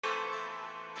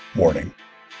Warning.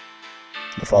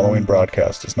 The following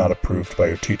broadcast is not approved by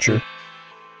your teacher,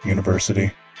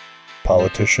 university,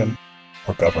 politician,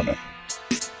 or government.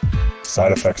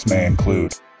 Side effects may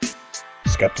include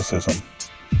skepticism,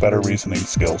 better reasoning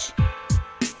skills,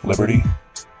 liberty,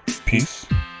 peace,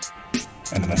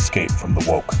 and an escape from the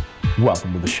woke.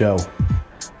 Welcome to the show.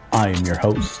 I am your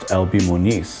host, LB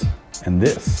Muniz, and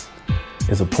this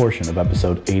is a portion of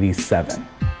episode 87.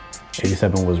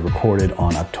 87 was recorded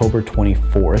on October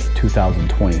 24th,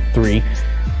 2023,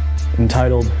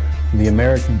 entitled, The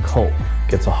American Cult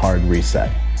Gets a Hard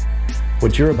Reset.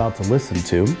 What you're about to listen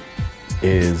to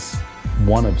is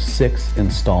one of 6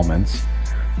 installments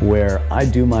where I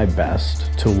do my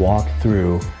best to walk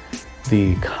through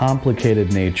the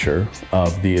complicated nature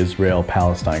of the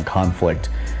Israel-Palestine conflict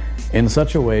in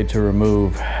such a way to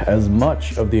remove as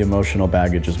much of the emotional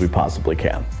baggage as we possibly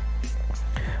can.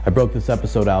 I broke this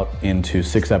episode out into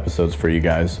 6 episodes for you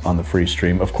guys on the free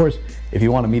stream. Of course, if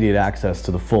you want immediate access to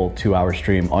the full 2-hour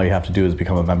stream, all you have to do is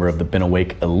become a member of the Been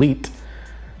Awake Elite.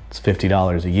 It's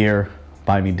 $50 a year.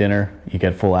 Buy me dinner. You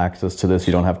get full access to this.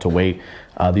 You don't have to wait.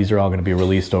 These are all going to be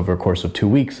released over a course of 2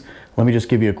 weeks. Let me just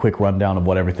give you a quick rundown of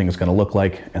what everything is going to look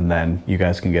like, and then you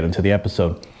guys can get into the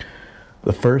episode.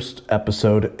 The first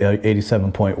episode,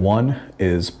 87.1,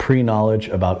 is pre-knowledge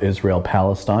about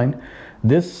Israel-Palestine. In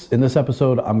this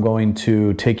episode, I'm going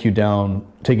to take you down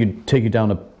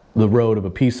the road of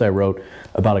a piece I wrote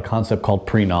about a concept called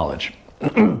pre-knowledge.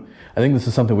 I think this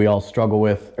is something we all struggle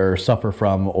with or suffer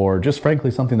from, or just frankly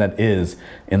something that is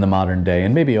in the modern day,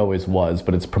 and maybe always was,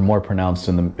 but it's more pronounced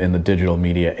in the digital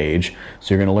media age.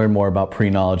 So you're going to learn more about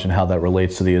pre-knowledge and how that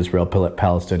relates to the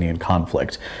Israel-Palestinian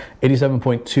conflict.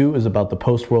 87.2 is about the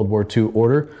post-World War II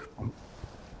order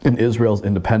and Israel's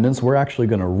independence. We're actually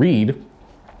going to read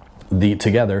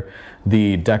together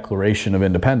the Declaration of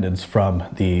Independence from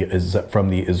the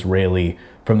early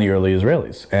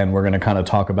Israelis, and we're going to kind of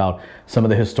talk about some of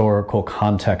the historical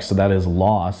context that is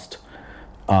lost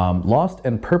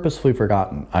and purposefully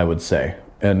forgotten, I would say,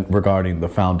 and regarding the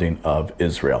founding of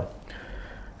Israel.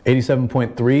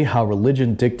 87.3, how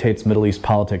religion dictates Middle East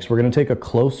politics. We're going to take a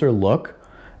closer look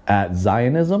at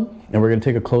Zionism, and we're going to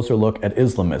take a closer look at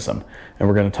Islamism, and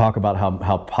we're going to talk about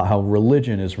how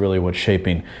religion is really what's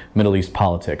shaping Middle East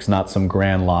politics, not some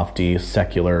grand, lofty,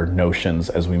 secular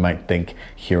notions as we might think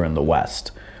here in the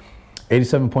West.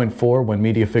 87.4, when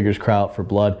media figures cry out for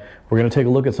blood, we're going to take a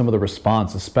look at some of the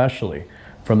response, especially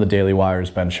from the Daily Wire's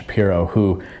Ben Shapiro,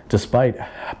 who, despite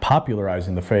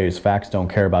popularizing the phrase, facts don't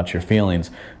care about your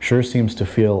feelings, sure seems to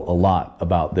feel a lot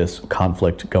about this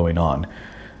conflict going on.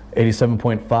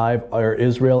 87.5, are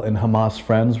Israel and Hamas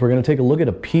friends? We're going to take a look at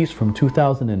a piece from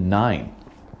 2009,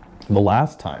 the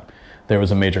last time there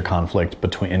was a major conflict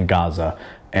in Gaza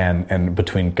and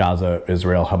between Gaza,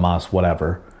 Israel, Hamas,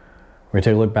 whatever. We're going to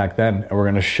take a look back then, and we're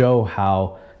going to show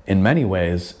how, in many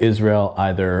ways, Israel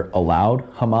either allowed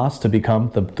Hamas to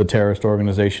become the terrorist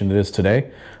organization it is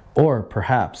today, or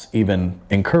perhaps even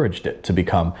encouraged it to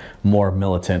become more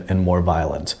militant and more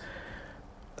violent.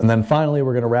 And then finally,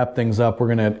 we're going to wrap things up.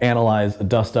 We're going to analyze a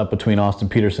dust-up between Austin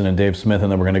Peterson and Dave Smith,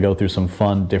 and then we're going to go through some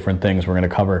fun, different things. We're going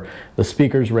to cover the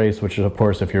speaker's race, which, of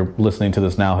course, if you're listening to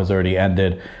this now, has already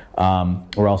ended.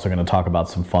 We're also going to talk about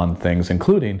some fun things,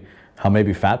 including how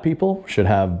maybe fat people should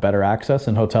have better access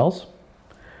in hotels.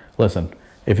 Listen,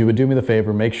 if you would do me the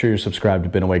favor, make sure you're subscribed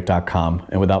to BeenAwake.com.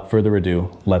 And without further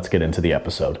ado, let's get into the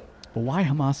episode. But why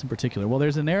Hamas in particular? Well,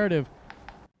 there's a narrative,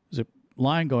 there's a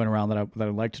line going around that I'd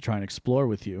like to try and explore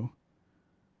with you.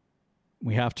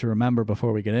 We have to remember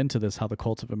before we get into this how the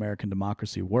cult of American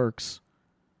democracy works.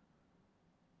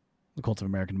 The cult of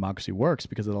American democracy works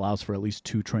because it allows for at least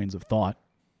 2 trains of thought.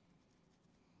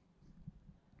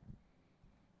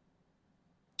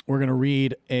 We're going to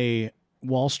read a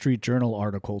Wall Street Journal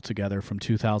article together from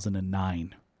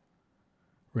 2009,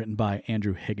 written by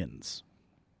Andrew Higgins.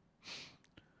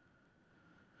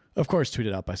 Of course,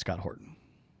 tweeted out by Scott Horton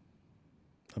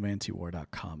of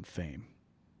antiwar.com fame.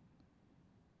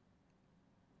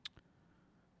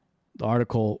 The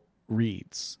article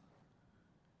reads,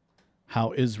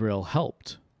 how Israel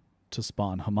helped to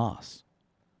spawn Hamas.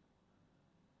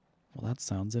 Well, that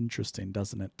sounds interesting,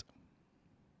 doesn't it?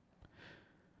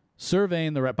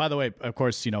 Surveying the... By the way, of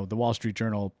course, the Wall Street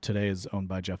Journal today is owned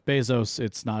by Jeff Bezos.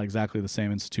 It's not exactly the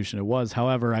same institution it was.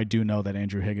 However, I do know that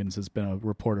Andrew Higgins has been a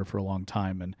reporter for a long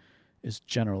time and is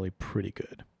generally pretty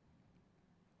good.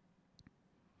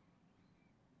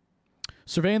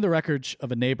 Surveying the wreckage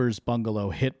of a neighbor's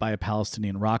bungalow hit by a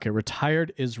Palestinian rocket,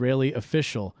 retired Israeli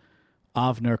official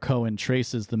Avner Cohen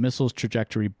traces the missile's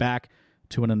trajectory back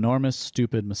to an enormous,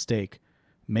 stupid mistake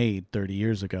made 30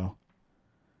 years ago.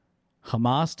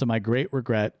 Hamas, to my great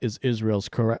regret, is Israel's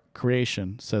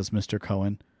creation, says Mr.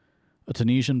 Cohen, a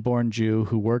Tunisian-born Jew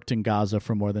who worked in Gaza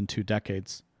for more than 2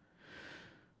 decades.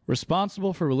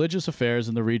 Responsible for religious affairs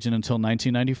in the region until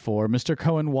 1994, Mr.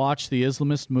 Cohen watched the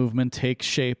Islamist movement take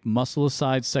shape, muscle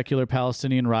aside secular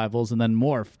Palestinian rivals, and then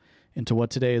morph into what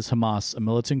today is Hamas, a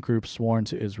militant group sworn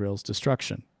to Israel's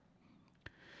destruction.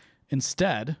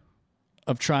 Instead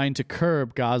of trying to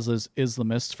curb Gaza's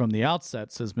Islamists from the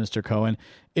outset, says Mr. Cohen,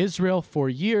 Israel for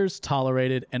years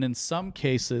tolerated and in some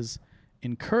cases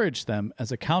encouraged them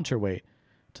as a counterweight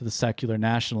to the secular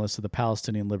nationalists of the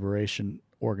Palestinian Liberation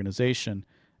Organization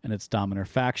and its dominant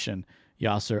faction,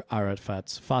 Yasser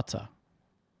Arafat's Fatah.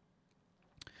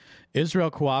 Israel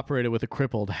cooperated with a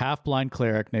crippled, half-blind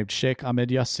cleric named Sheikh Ahmed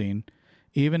Yassin,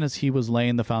 even as he was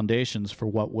laying the foundations for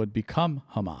what would become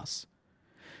Hamas.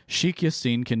 Sheikh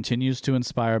Yassin continues to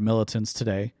inspire militants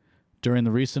today. During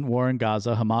the recent war in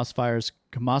Gaza, Hamas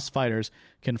fighters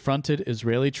confronted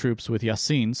Israeli troops with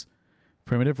Yassin's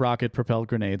primitive rocket-propelled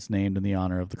grenades named in the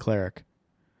honor of the cleric.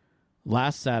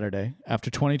 Last Saturday, after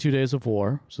 22 days of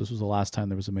war, so this was the last time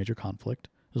there was a major conflict,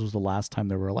 this was the last time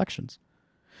there were elections,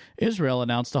 Israel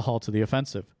announced a halt to the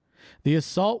offensive. The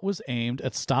assault was aimed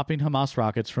at stopping Hamas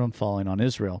rockets from falling on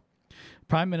Israel.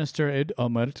 Prime Minister Ed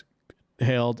Omert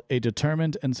hailed a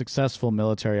determined and successful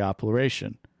military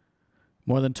operation.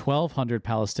 More than 1,200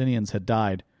 Palestinians had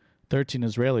died. 13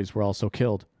 Israelis were also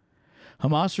killed.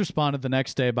 Hamas responded the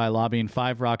next day by lobbing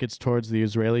 5 rockets towards the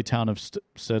Israeli town of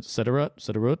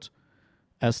Sderot,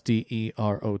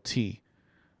 S-D-E-R-O-T,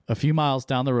 a few miles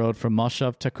down the road from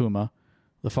Moshav Takuma,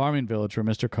 the farming village where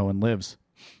Mr. Cohen lives.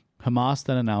 Hamas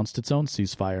then announced its own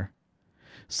ceasefire.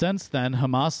 Since then,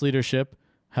 Hamas leaders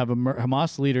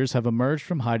have emerged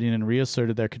from hiding and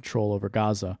reasserted their control over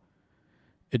Gaza.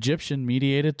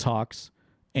 Egyptian-mediated talks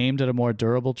aimed at a more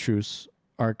durable truce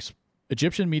are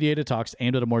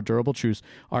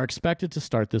expected to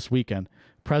start this weekend.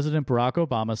 President Barack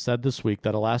Obama said this week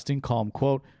that a lasting calm,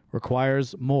 quote,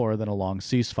 requires more than a long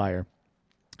ceasefire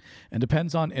and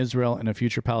depends on Israel and a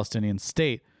future Palestinian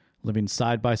state living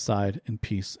side by side in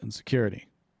peace and security.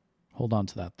 Hold on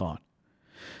to that thought.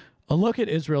 A look at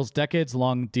Israel's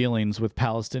decades-long dealings with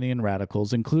Palestinian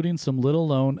radicals, including some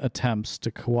little-known attempts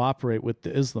to cooperate with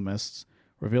the Islamists,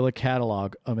 reveal a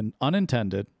catalog of an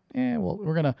unintended,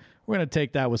 we're gonna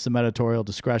take that with some editorial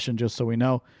discretion, just so we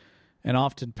know, and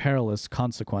often perilous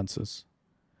consequences.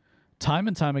 Time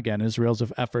and time again, Israel's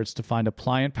efforts to find a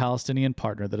pliant Palestinian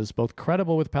partner that is both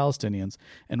credible with Palestinians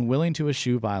and willing to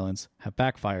eschew violence have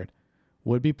backfired.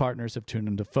 Would-be partners have turned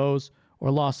into foes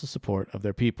or lost the support of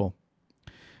their people.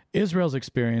 Israel's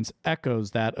experience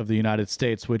echoes that of the United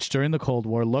States, which during the Cold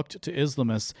War looked to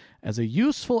Islamists as a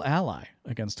useful ally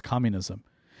against communism.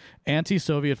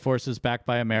 Anti-Soviet forces backed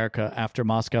by America after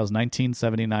Moscow's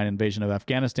 1979 invasion of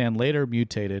Afghanistan later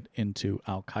mutated into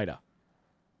Al-Qaeda.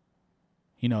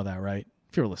 You know that, right?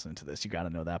 If you're listening to this, you got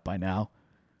to know that by now.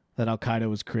 That Al-Qaeda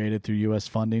was created through U.S.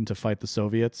 funding to fight the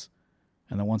Soviets,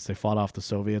 and then once they fought off the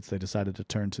Soviets, they decided to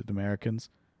turn to the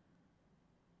Americans.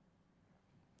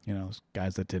 You know,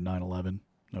 guys that did 9/11,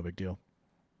 no big deal.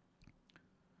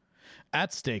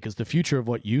 At stake is the future of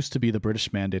what used to be the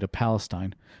British Mandate of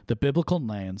Palestine, the biblical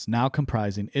lands now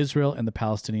comprising Israel and the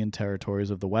Palestinian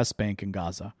territories of the West Bank and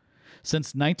Gaza.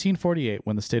 Since 1948,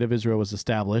 when the State of Israel was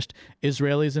established,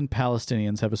 Israelis and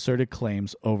Palestinians have asserted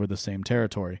claims over the same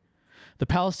territory. The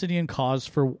Palestinian cause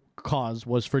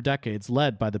was for decades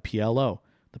led by the PLO,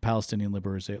 the Palestinian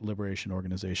Liberation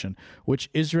Organization, which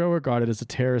Israel regarded as a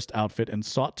terrorist outfit and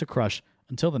sought to crush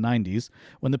until the 90s,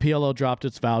 when the PLO dropped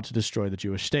its vow to destroy the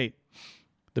Jewish state.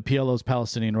 The PLO's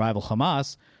Palestinian rival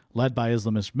Hamas, led by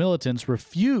Islamist militants,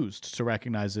 refused to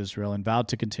recognize Israel and vowed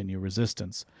to continue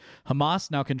resistance.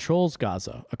 Hamas now controls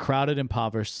Gaza, a crowded,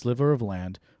 impoverished sliver of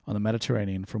land on the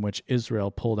Mediterranean from which Israel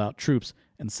pulled out troops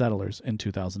and settlers in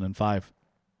 2005.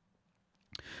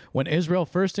 When Israel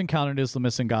first encountered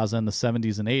Islamists in Gaza in the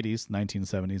 70s and 80s,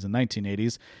 1970s and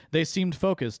 1980s, they seemed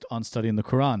focused on studying the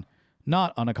Quran,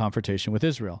 not on a confrontation with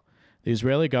Israel. The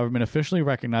Israeli government officially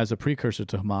recognized a precursor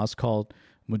to Hamas called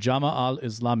Mujama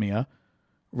al-Islamiyah,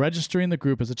 registering the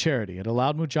group as a charity. It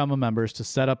allowed Mujama members to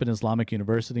set up an Islamic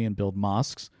university and build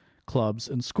mosques, clubs,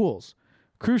 and schools.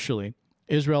 Crucially,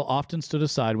 Israel often stood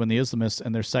aside when the Islamists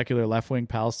and their secular left-wing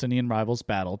Palestinian rivals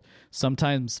battled,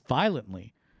 sometimes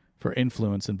violently, for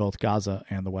influence in both Gaza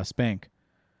and the West Bank.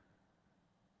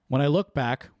 When I look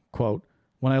back, quote,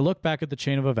 when I look back at the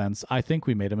chain of events, I think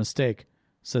we made a mistake,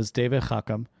 says David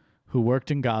Hakam, who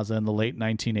worked in Gaza in the late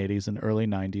 1980s and early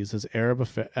 90s as Arab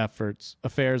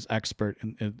affairs expert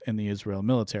in the Israel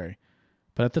military.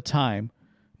 But at the time,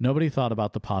 nobody thought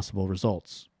about the possible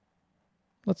results.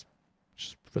 Let's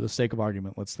Just for the sake of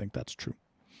argument, let's think that's true.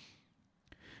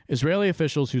 Israeli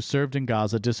officials who served in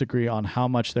Gaza disagree on how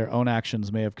much their own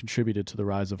actions may have contributed to the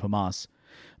rise of Hamas.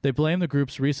 They blame the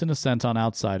group's recent ascent on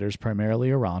outsiders, primarily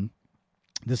Iran.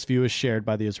 This view is shared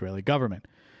by the Israeli government.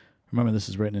 Remember, this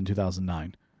is written in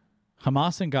 2009.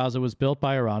 Hamas in Gaza was built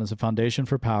by Iran as a foundation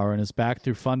for power and is backed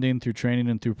through funding, through training,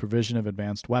 and through provision of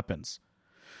advanced weapons.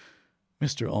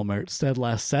 Mr. Olmert said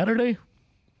last Saturday,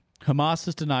 Hamas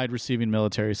has denied receiving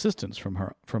military assistance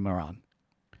from Iran.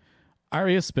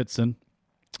 Aryeh Spitzin,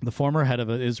 the former head of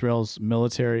Israel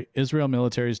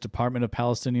military's Department of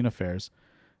Palestinian Affairs,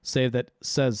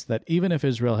 says that even if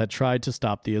Israel had tried to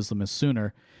stop the Islamists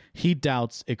sooner, he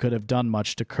doubts it could have done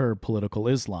much to curb political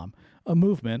Islam, a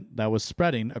movement that was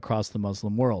spreading across the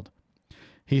Muslim world.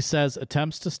 He says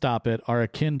attempts to stop it are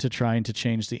akin to trying to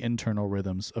change the internal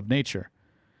rhythms of nature.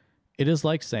 It is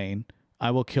like saying, I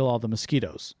will kill all the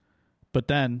mosquitoes. But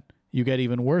then you get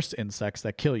even worse insects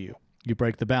that kill you. You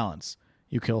break the balance.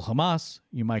 You kill Hamas,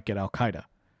 you might get Al-Qaeda.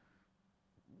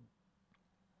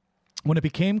 When it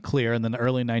became clear in the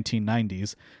early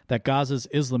 1990s that Gaza's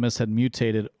Islamists had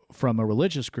mutated from a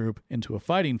religious group into a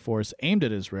fighting force aimed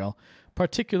at Israel,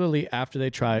 particularly after they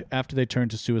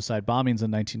turned to suicide bombings in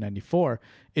 1994,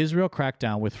 Israel cracked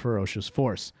down with ferocious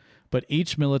force. But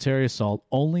each military assault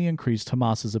only increased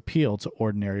Hamas's appeal to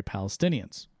ordinary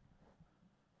Palestinians.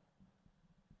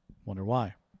 Wonder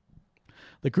why?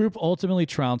 The group ultimately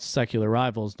trounced secular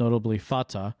rivals, notably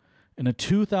Fatah, in a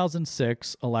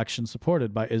 2006 election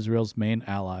supported by Israel's main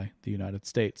ally, the United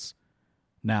States.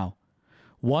 Now,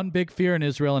 one big fear in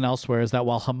Israel and elsewhere is that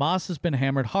while Hamas has been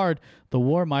hammered hard, the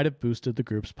war might have boosted the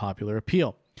group's popular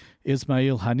appeal.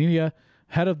 Ismail Haniyeh,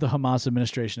 head of the Hamas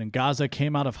administration in Gaza,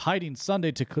 came out of hiding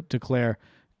Sunday to declare,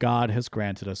 God has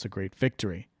granted us a great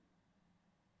victory.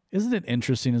 Isn't it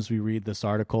interesting as we read this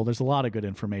article? There's a lot of good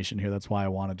information here. That's why I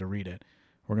wanted to read it.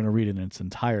 We're going to read it in its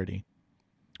entirety.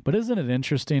 But isn't it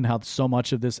interesting how so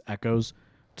much of this echoes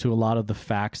to a lot of the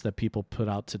facts that people put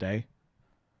out today?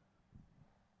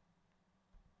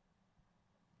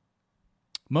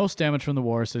 Most damage from the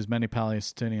war, says many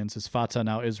Palestinians, is Fatah,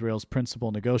 now Israel's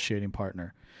principal negotiating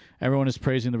partner. Everyone is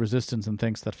praising the resistance and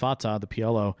thinks that Fatah, the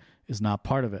PLO, is not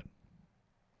part of it.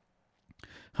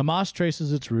 Hamas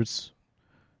traces its roots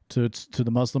to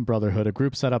the Muslim Brotherhood, a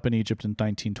group set up in Egypt in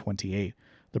 1928.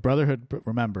 The Brotherhood,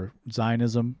 remember,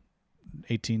 Zionism,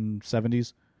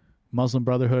 1870s, Muslim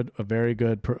Brotherhood, a very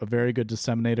good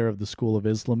disseminator of the school of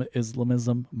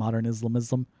Islamism, modern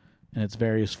Islamism, in its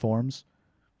various forms.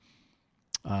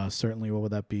 Certainly, what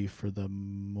would that be for the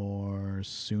more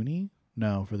Sunni?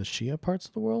 No, for the Shia parts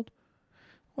of the world?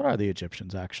 What are the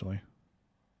Egyptians, actually?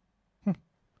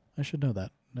 I should know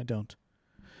that. I don't.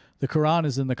 The Quran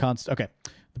is in the Okay.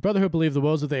 The Brotherhood believed the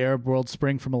woes of the Arab world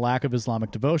spring from a lack of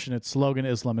Islamic devotion. Its slogan,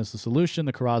 Islam is the solution.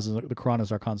 The Quran is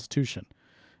our constitution.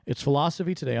 Its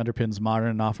philosophy today underpins modern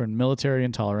and often military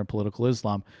intolerant political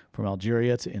Islam from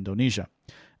Algeria to Indonesia.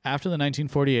 After the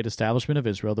 1948 establishment of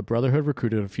Israel, the Brotherhood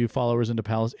recruited a few followers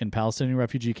in Palestinian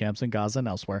refugee camps in Gaza and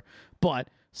elsewhere, but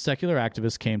secular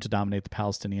activists came to dominate the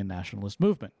Palestinian nationalist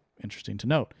movement. Interesting to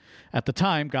note. At the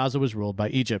time, Gaza was ruled by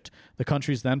Egypt. The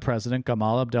country's then president,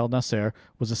 Gamal Abdel Nasser,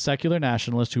 was a secular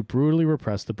nationalist who brutally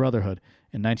repressed the Brotherhood.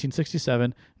 In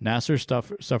 1967, Nasser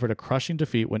suffered a crushing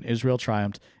defeat when Israel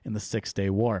triumphed in the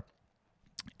Six-Day War.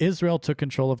 Israel took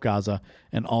control of Gaza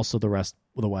and also the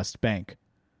West Bank.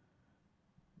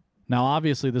 Now,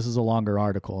 obviously, this is a longer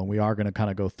article, and we are going to kind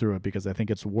of go through it because I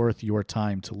think it's worth your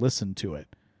time to listen to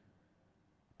it.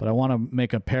 But I want to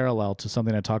make a parallel to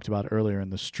something I talked about earlier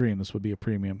in the stream. This would be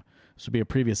a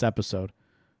previous episode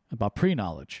about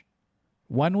pre-knowledge.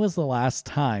 When was the last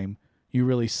time you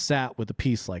really sat with a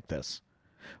piece like this?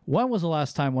 When was the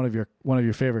last time one of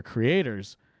your favorite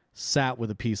creators sat with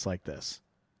a piece like this?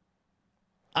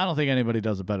 I don't think anybody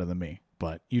does it better than me,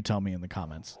 but you tell me in the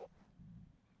comments.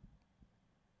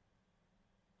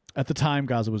 At the time,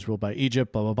 Gaza was ruled by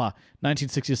Egypt, blah, blah, blah.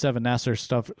 1967, Nasser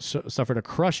suffered a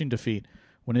crushing defeat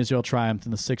when Israel triumphed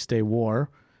in the Six-Day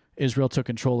War. Israel took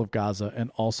control of Gaza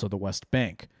and also the West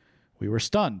Bank. We were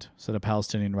stunned, said a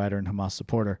Palestinian writer and Hamas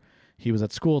supporter. He was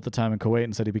at school at the time in Kuwait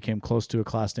and said he became close to a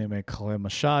classmate, Khalil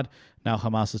Mashad, now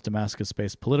Hamas's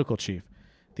Damascus-based political chief.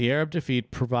 The Arab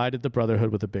defeat provided the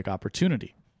Brotherhood with a big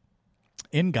opportunity.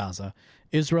 In Gaza,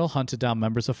 Israel hunted down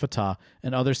members of Fatah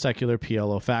and other secular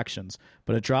PLO factions,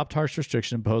 but it dropped harsh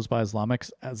restrictions imposed by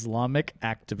Islamic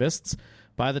activists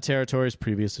by the territory's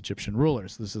previous Egyptian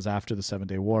rulers. This is after the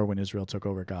 7-Day War when Israel took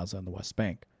over Gaza and the West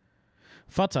Bank.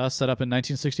 Fatah, set up in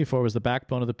 1964, was the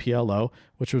backbone of the PLO,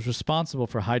 which was responsible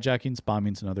for hijackings,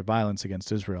 bombings, and other violence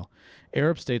against Israel.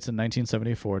 Arab states in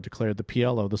 1974 declared the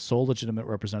PLO the sole legitimate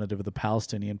representative of the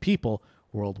Palestinian people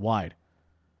worldwide.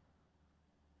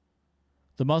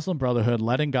 The Muslim Brotherhood,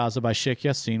 led in Gaza by Sheikh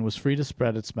Yassin, was free to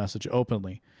spread its message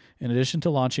openly. In addition to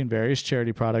launching various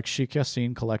charity products, Sheikh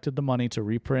Yassin collected the money to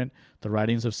reprint the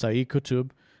writings of Sayyid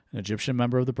Qutb, an Egyptian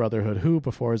member of the Brotherhood who,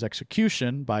 before his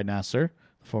execution by Nasser,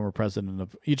 the former president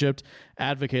of Egypt,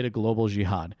 advocated global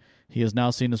jihad. He is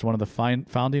now seen as one of the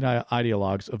founding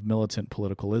ideologues of militant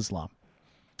political Islam.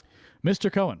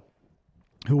 Mr. Cohen,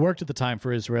 who worked at the time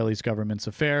for Israel's government's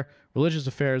religious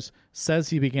affairs, says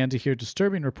he began to hear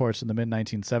disturbing reports in the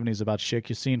mid-1970s about Sheikh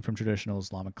Yassin from traditional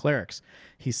Islamic clerics.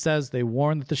 He says they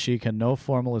warned that the Sheikh had no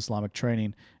formal Islamic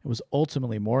training and was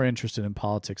ultimately more interested in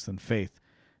politics than faith.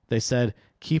 They said,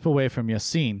 "Keep away from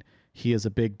Yassin. He is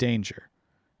a big danger."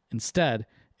 Instead,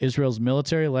 Israel's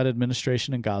military-led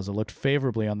administration in Gaza looked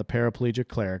favorably on the paraplegic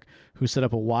cleric who set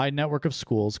up a wide network of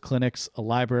schools, clinics, a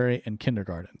library, and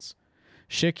kindergartens.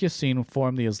 Sheikh Yassin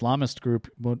formed the Islamist group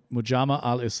Mujama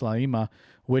al-Islamiyya,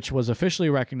 which was officially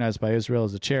recognized by Israel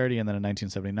as a charity and then in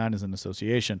 1979 as an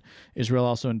association. Israel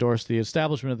also endorsed the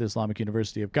establishment of the Islamic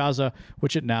University of Gaza,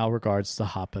 which it now regards as a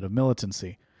hotbed of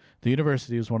militancy. The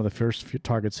university was one of the first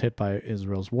targets hit by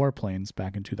Israel's warplanes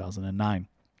back in 2009.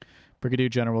 Brigadier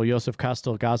General Yosef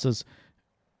Kastel, Gaza's...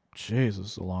 Jeez,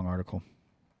 this is a long article.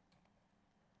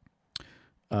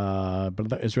 But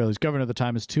the Israeli governor at the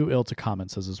time is too ill to comment,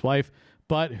 says his wife.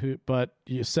 But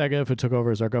Segev, who took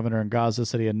over as our governor in Gaza,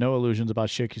 said he had no illusions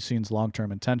about Sheikh Yassin's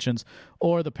long-term intentions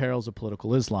or the perils of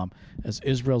political Islam. As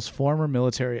Israel's former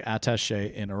military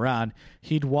attaché in Iran,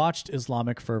 he'd watched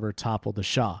Islamic fervor topple the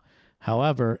Shah.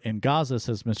 However, in Gaza,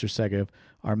 says Mr. Segev,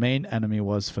 our main enemy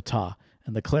was Fatah.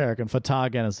 And the cleric, and Fatah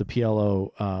again is the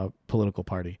PLO political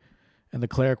party. And the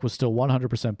cleric was still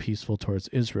 100% peaceful towards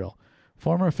Israel.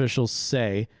 Former officials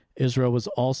say Israel was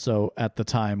also, at the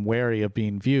time, wary of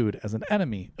being viewed as an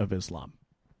enemy of Islam.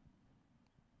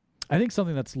 I think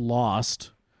something that's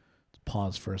lost,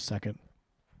 pause for a second.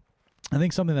 I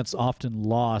think something that's often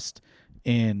lost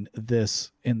in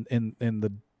this, in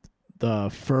the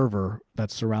fervor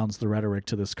that surrounds the rhetoric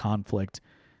to this conflict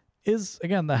is,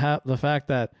 again, the fact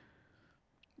that,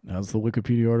 as the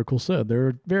Wikipedia article said, there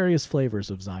are various flavors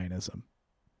of Zionism.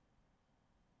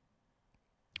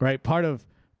 Right, part of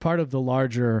the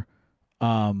larger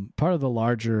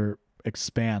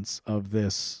expanse of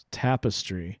this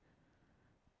tapestry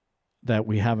that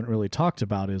we haven't really talked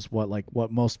about is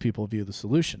what most people view the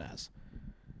solution as,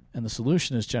 and the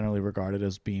solution is generally regarded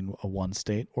as being a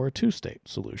one-state or a two-state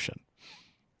solution.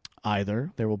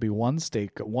 Either there will be one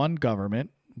state, one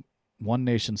government, one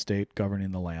nation-state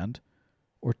governing the land,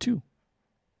 or two.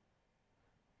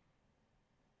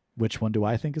 Which one do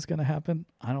I think is going to happen?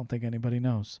 I don't think anybody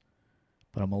knows.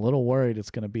 But I'm a little worried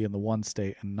it's going to be in the one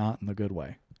state and not in the good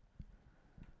way.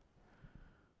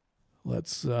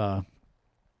 This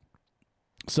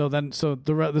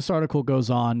article goes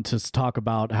on to talk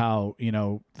about how,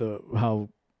 how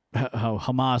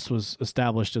Hamas was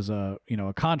established as a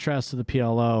contrast to the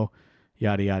PLO,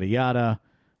 yada yada yada.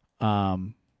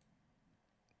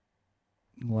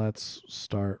 Let's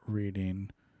start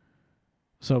reading.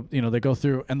 So, they go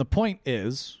through, and the point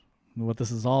is, what this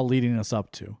is all leading us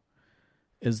up to,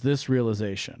 is this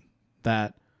realization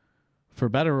that, for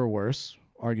better or worse,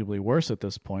 arguably worse at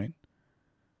this point,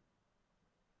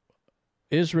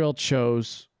 Israel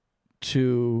chose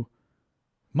to,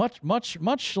 much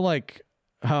like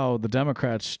how the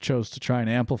Democrats chose to try and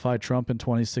amplify Trump in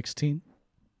 2016.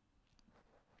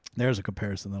 There's a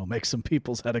comparison that'll make some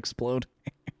people's head explode.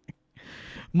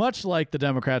 Much like the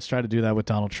Democrats tried to do that with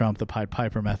Donald Trump, the Pied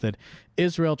Piper method,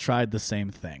 Israel tried the same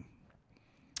thing.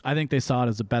 I think they saw it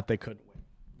as a bet they couldn't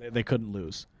win. They couldn't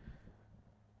lose.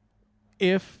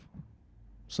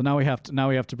 Now we have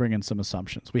to bring in some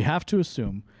assumptions. We have to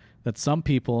assume that some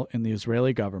people in the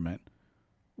Israeli government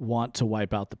want to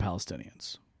wipe out the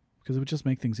Palestinians because it would just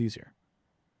make things easier.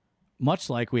 Much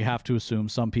like we have to assume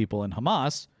some people in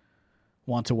Hamas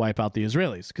want to wipe out the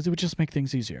Israelis because it would just make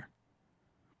things easier.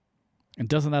 And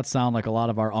doesn't that sound like a lot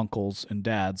of our uncles and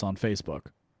dads on Facebook?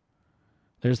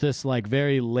 There's this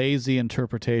very lazy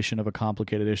interpretation of a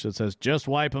complicated issue that says, just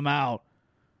wipe them out,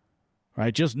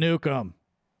 right? Just nuke them.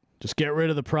 Just get rid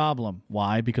of the problem.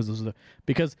 Why? Because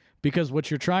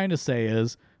what you're trying to say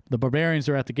is the barbarians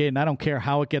are at the gate and I don't care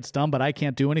how it gets done, but I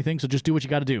can't do anything, so just do what you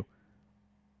got to do.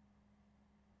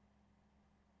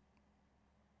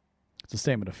 It's a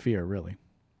statement of fear, really.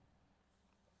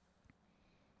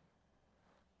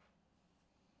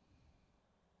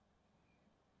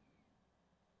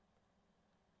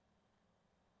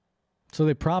 So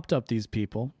they propped up these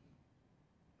people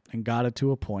and got it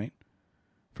to a point,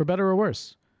 for better or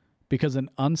worse, because an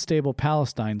unstable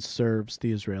Palestine serves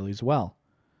the Israelis well,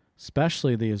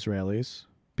 especially the Israelis,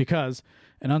 because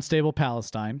an unstable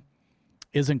Palestine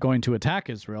isn't going to attack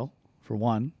Israel, for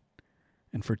one,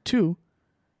 and for two,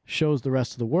 shows the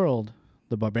rest of the world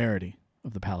the barbarity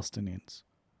of the Palestinians.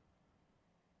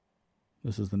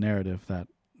 This is the narrative that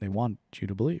they want you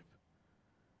to believe.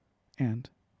 And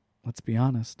let's be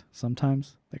honest,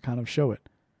 sometimes they kind of show it.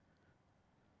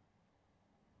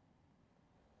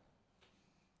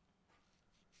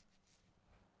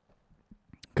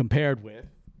 Compared with,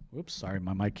 whoops, sorry,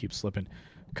 my mic keeps slipping.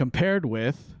 Compared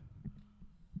with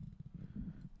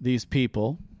these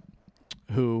people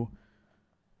who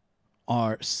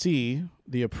see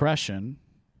the oppression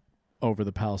over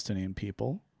the Palestinian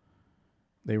people.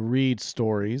 They read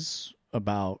stories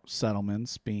about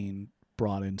settlements being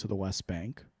brought into the West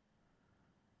Bank.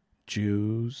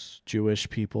 Jewish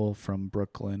people from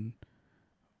Brooklyn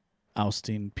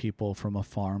ousting people from a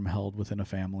farm held within a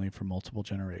family for multiple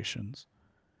generations.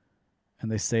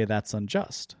 And they say that's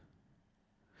unjust.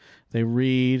 They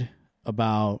read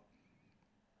about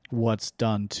what's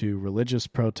done to religious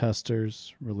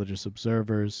protesters, religious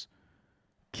observers,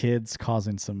 kids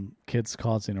causing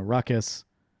a ruckus,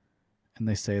 and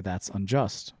they say that's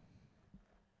unjust.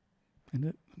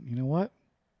 And you know what?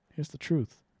 Here's the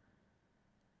truth.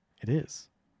 It is.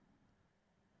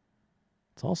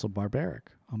 It's also barbaric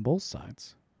on both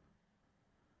sides.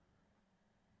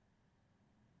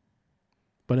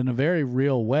 But in a very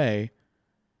real way,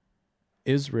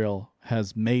 Israel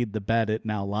has made the bed it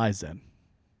now lies in.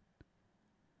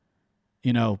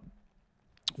 You know,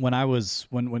 when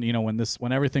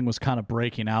everything was kind of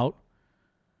breaking out,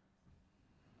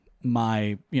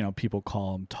 people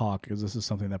call them talk, because this is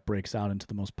something that breaks out into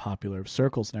the most popular of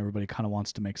circles and everybody kind of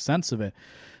wants to make sense of it.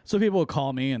 So people would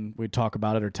call me and we'd talk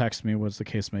about it or text me, what's the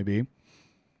case may be.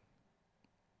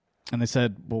 And they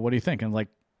said, well, what do you think? And like,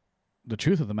 the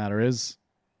truth of the matter is,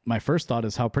 my first thought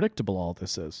is how predictable all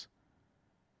this is.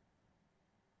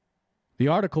 The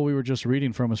article we were just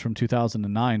reading from is from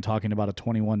 2009, talking about a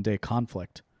 21-day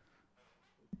conflict.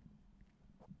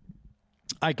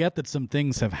 I get that some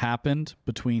things have happened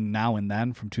between now and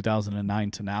then, from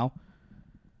 2009 to now.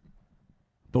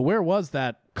 But where was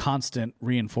that constant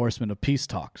reinforcement of peace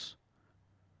talks?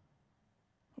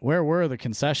 Where were the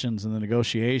concessions and the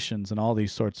negotiations and all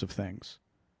these sorts of things?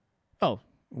 Oh,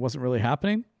 it wasn't really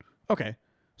happening? Okay.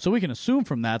 So we can assume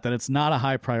from that it's not a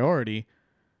high priority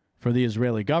for the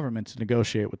Israeli government to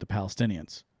negotiate with the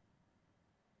Palestinians.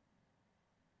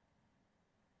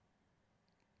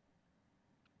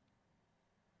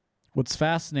 What's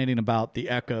fascinating about the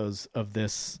echoes of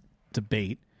this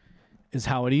debate is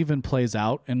how it even plays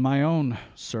out in my own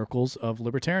circles of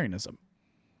libertarianism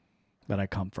that I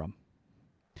come from.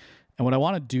 And what I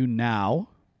want to do now,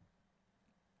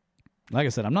 like I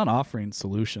said, I'm not offering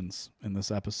solutions in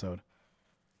this episode.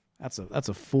 That's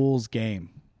a fool's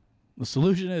game. The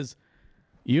solution is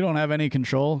you don't have any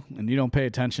control and you don't pay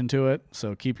attention to it,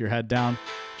 so keep your head down.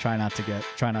 Try not to get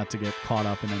caught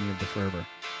up in any of the fervor.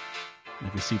 And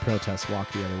if you see protests,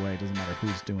 walk the other way. It doesn't matter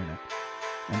who's doing it.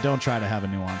 And don't try to have a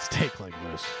nuanced take like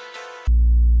this.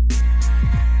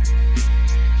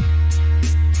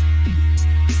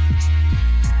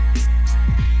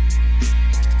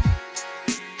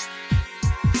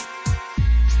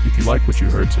 If you like what you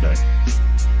heard today,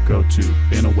 go to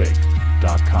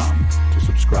inawake.com to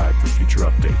subscribe for future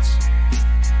updates.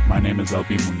 My name is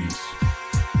LB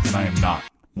Muniz, and I am not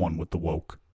one with the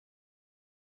woke.